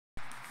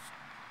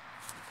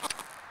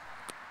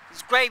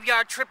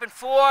Graveyard Trippin'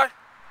 4.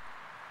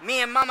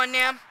 Me and Mama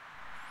Nim.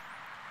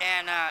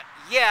 And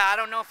yeah, I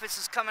don't know if this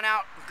is coming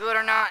out good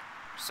or not.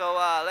 So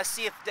let's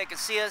see if they can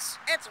see us.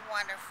 It's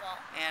wonderful.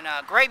 And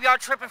Graveyard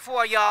Trippin'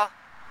 4, y'all.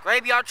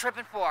 Graveyard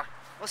Trippin' 4.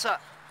 What's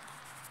up?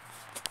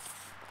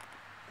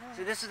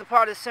 See, this is the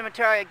part of the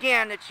cemetery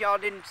again that y'all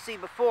didn't see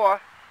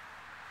before.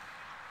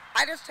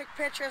 I just took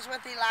pictures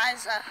with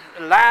Eliza.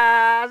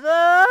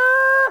 Eliza!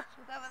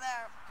 She's over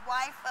there,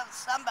 wife of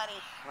somebody.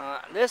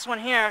 This one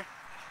here,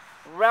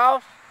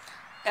 Ralph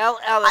L.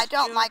 Ellis. I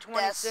don't June like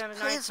 27, this.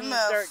 Please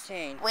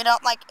 1913. move. We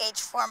don't like age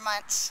 4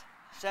 months.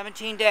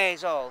 17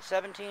 days old.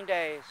 17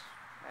 days.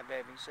 My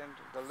baby, 17.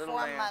 The little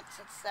 4 lamb. months.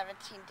 It's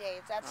 17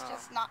 days. That's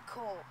just not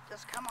cool.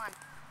 Just come on.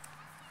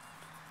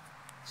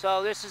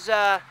 So this is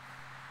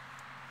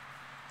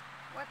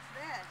What's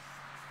this?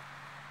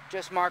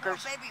 just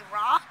markers. Little baby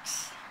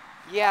rocks.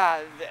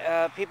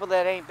 Yeah, people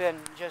that ain't been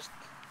just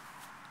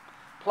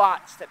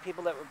plots that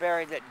people that were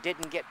buried that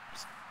didn't get.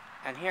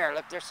 And here,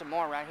 look, there's some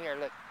more right here.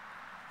 Look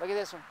at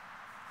this one.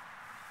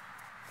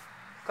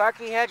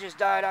 Clarky Hedges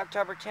died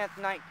October 10th,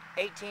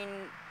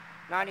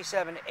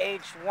 1897,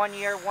 aged 1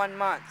 year, 1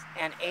 month,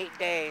 and 8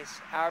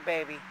 days. Our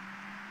baby.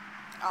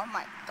 Oh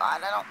my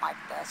God, I don't like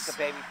this. The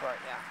baby part,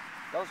 yeah.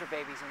 Those are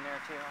babies in there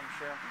too, I'm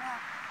sure. Yeah.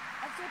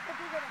 I think that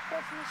we got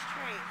Christmas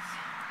trees.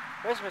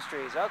 Christmas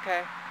trees,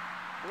 okay.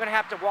 We're gonna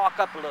have to walk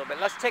up a little bit.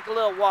 Let's take a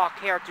little walk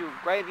here to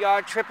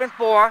Graveyard Trippin'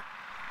 4.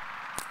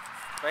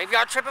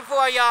 Graveyard Trippin'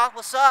 4, y'all.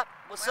 What's up?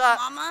 What's Where's up?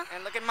 Mama?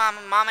 And look at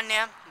Mama. Mama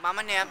Nim.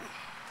 Mama Nim.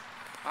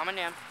 Mama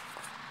Nim.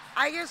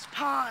 I use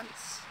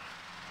Pond's.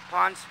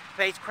 Pond's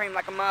face cream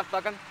like a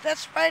motherfucker.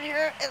 This right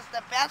here is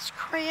the best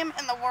cream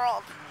in the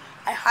world.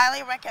 I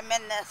highly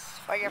recommend this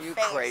for your face.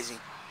 You crazy.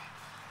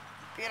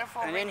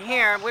 Beautiful And wrinkles. in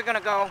here, we're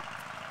gonna go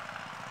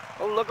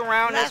look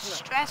around. Less this.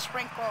 stress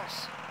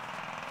wrinkles.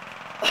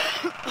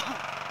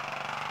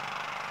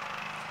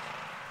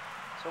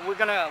 So we're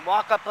gonna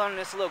walk up on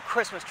this little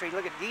Christmas tree.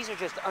 Look at these are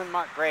just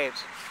unmarked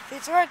graves.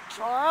 These are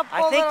adorable.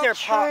 I think they're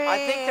trees. I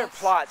think they're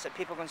plots that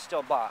people can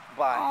still buy.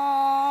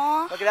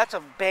 Aww. Look, that's a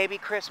baby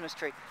Christmas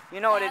tree. You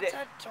know what it is?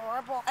 That's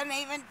adorable. And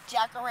they even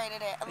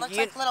decorated it. It looks You-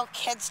 like little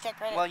kids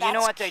decorated. Well, you That's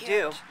know what they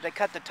cute. do? They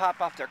cut the top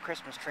off their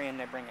Christmas tree and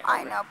they bring it.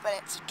 I over. know, but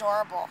it's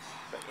adorable.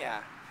 But yeah,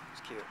 it's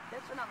cute.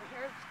 This one over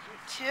here is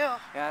cute too.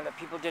 Yeah, the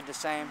people did the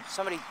same.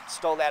 Somebody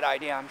stole that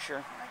idea, I'm sure.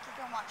 I like to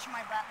go watch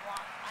my butt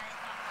walk.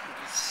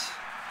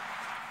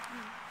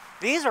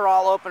 These are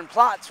all open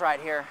plots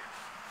right here.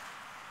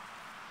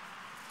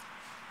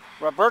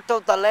 Roberto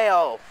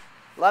Daleo,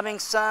 loving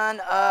son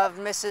of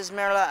Mrs.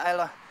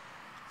 Merla,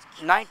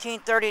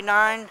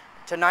 1939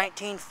 to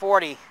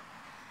 1940.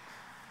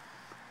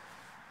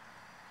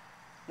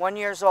 1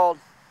 year old,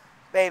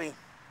 baby.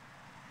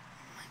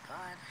 Oh my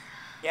God.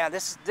 Yeah,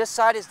 this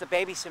side is the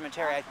baby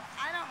cemetery.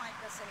 I don't like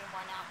this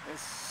anymore now.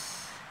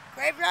 This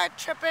Graveyard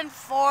Trippin'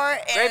 4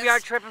 is...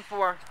 Graveyard Trippin'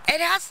 4.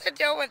 It has to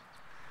do with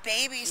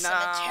baby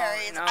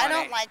cemeteries. no, I it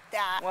don't ain't. like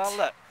that. Well,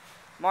 look.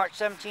 March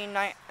 17,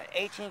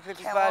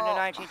 1855 to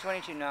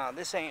 1922. No,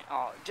 this ain't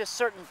all. Just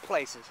certain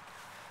places.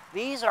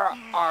 These are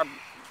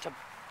to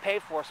pay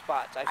for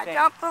spots, I think. I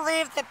don't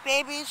believe that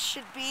babies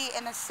should be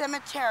in a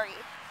cemetery.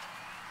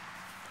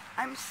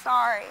 I'm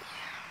sorry.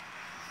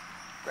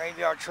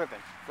 Graveyard Trippin'.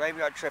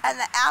 Graveyard Trippin'. And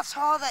the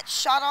asshole that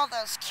shot all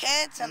those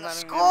kids in the Let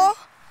me school,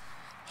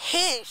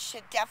 he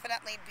should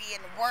definitely be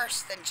in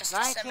worse than just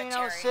a cemetery.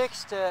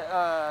 1906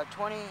 to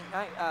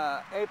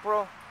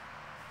April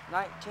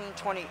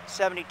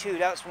 1972.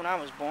 That's when I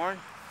was born.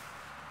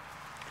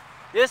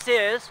 This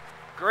is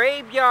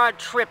Graveyard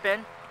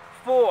Trippin'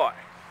 4.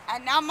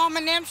 And now Mama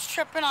Nim's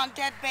tripping on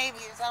dead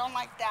babies. I don't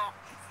like that.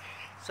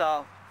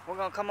 So we're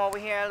gonna come over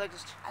here. Look,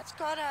 Let's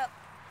go to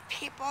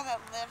people that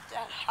lived a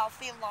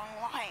healthy, long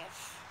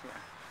life.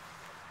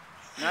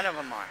 yeah. None of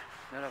them are.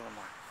 None of them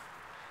are.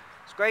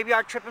 It's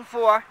Graveyard Trippin'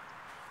 4.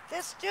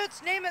 This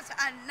dude's name is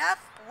Enough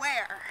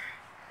Where.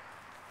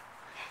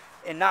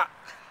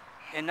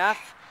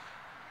 Enough.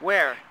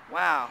 Where?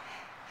 Wow.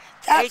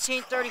 That's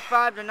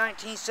 1835 to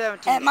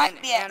 1917. It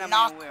might be at Anna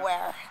Knock Ware.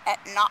 Where. At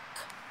Knock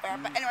Where.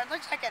 But anyway, it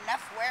looks like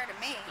Enough Where to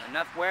me.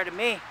 Enough wear to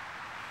me.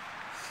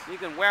 You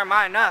can wear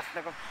my enough.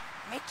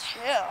 Me too.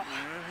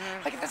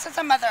 Look, this is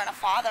a mother and a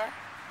father.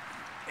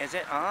 Is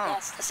it? Oh,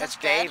 Yes, this that's is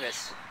good.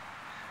 Davis.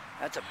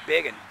 That's a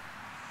big one.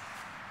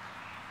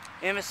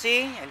 Emma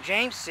C. and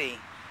James C.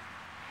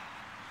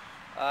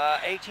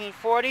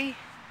 1840 to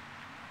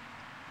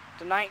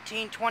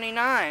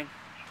 1929,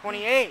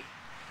 28.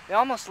 They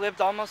almost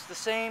lived almost the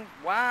same.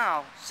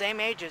 Wow, same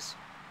ages,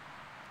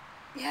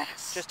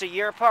 Yes. just a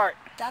year apart.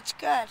 That's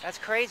good. That's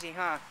crazy,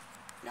 huh?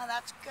 No,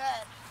 that's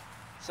good.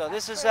 So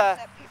That's this is proof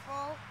that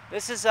people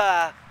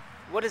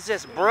what is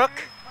this? Brook?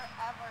 live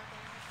forever. They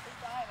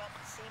usually die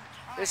at the same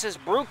time. This is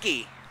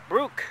Brookie.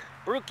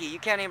 Brookie. You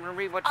can't even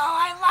read what. Oh,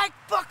 I like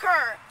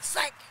Booker. It's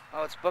like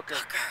Oh, it's Booker.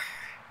 Booker.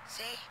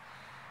 See?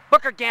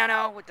 Booker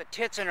Dano with the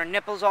tits and her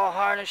nipples all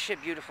hard as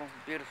shit. Beautiful,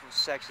 beautiful,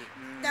 sexy.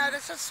 No,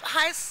 this is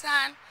hi,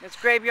 son. It's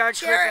Graveyard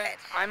Jared. Trippin'.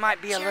 I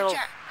might be a Jared, little.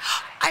 Jared.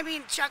 I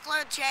mean,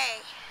 Juggalo J.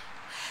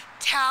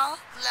 tell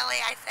Lily,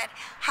 I said,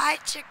 hi,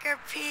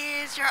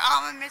 Chickerpeas, your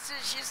alma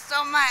misses you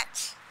so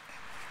much.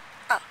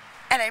 Oh,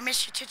 and I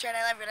miss you too, Jared.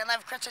 I love you, and I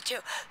love Krista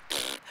too.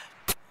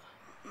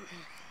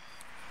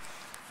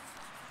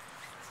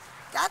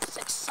 That's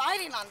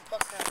exciting on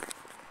Booker.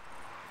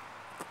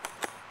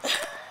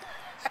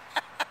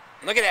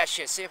 Look at that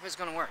shit. See if it's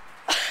gonna work.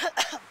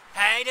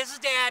 Hey, this is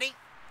Daddy.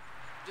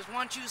 Just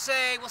want you to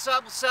say what's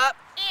up, what's up.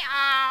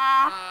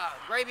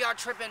 Graveyard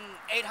Trippin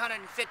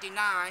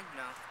 859.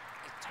 No,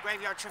 it's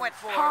Graveyard Trippin With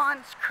 4.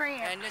 Pond's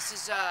cream. And this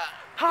is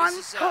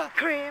Pond's cold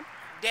cream.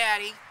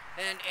 Daddy.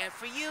 And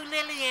for you,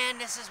 Lillian,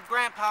 this is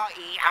Grandpa.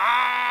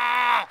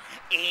 I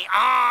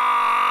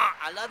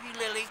love you,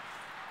 Lily.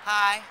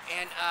 Hi,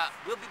 and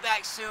we'll be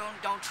back soon.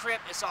 Don't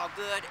trip. It's all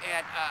good.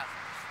 And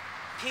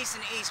peace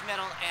in the East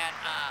Middle. And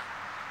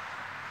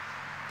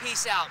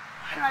peace out,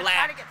 I Black.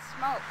 try to get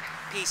smoke.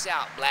 Peace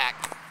out, Black.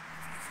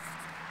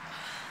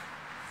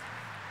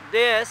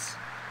 This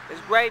is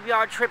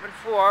Graveyard Trippin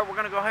 4. We're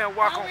gonna go ahead and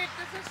walk on. Wait,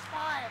 this is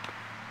 5.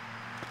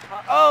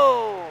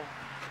 Oh,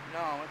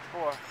 no, it's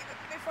 4.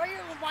 Before you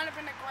wind up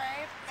in the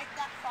grave, make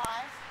that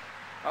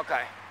 5.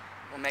 Okay,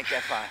 we'll make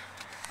that 5.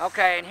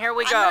 Okay, and here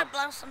we I'm go. gonna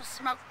blow some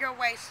smoke your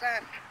way,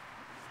 son.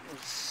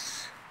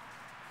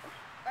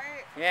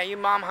 Wait. Yeah, you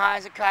mom high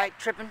as a kite,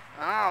 tripping?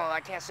 Oh, I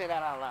can't say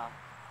that out loud.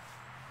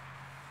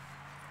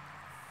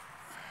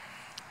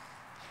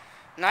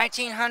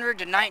 1900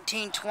 to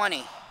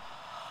 1920.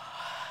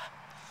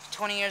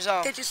 20 years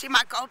old. Did you see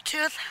my gold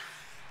tooth?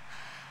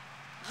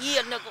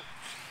 Yeah, knuckle.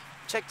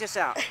 Check this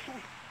out.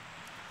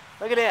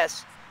 Look at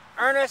this.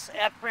 Ernest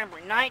F. Brimber,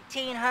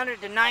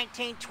 1900 to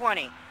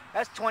 1920.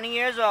 That's 20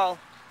 years old.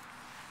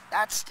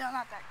 That's still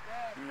not that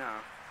good.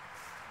 No.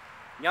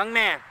 Young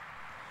man.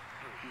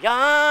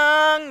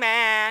 Young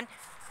man.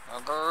 A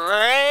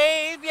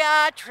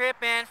graveyard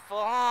tripping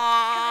for. Can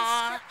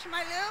I skip to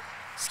my loo?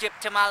 Skip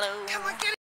to my loo. Come on, get it.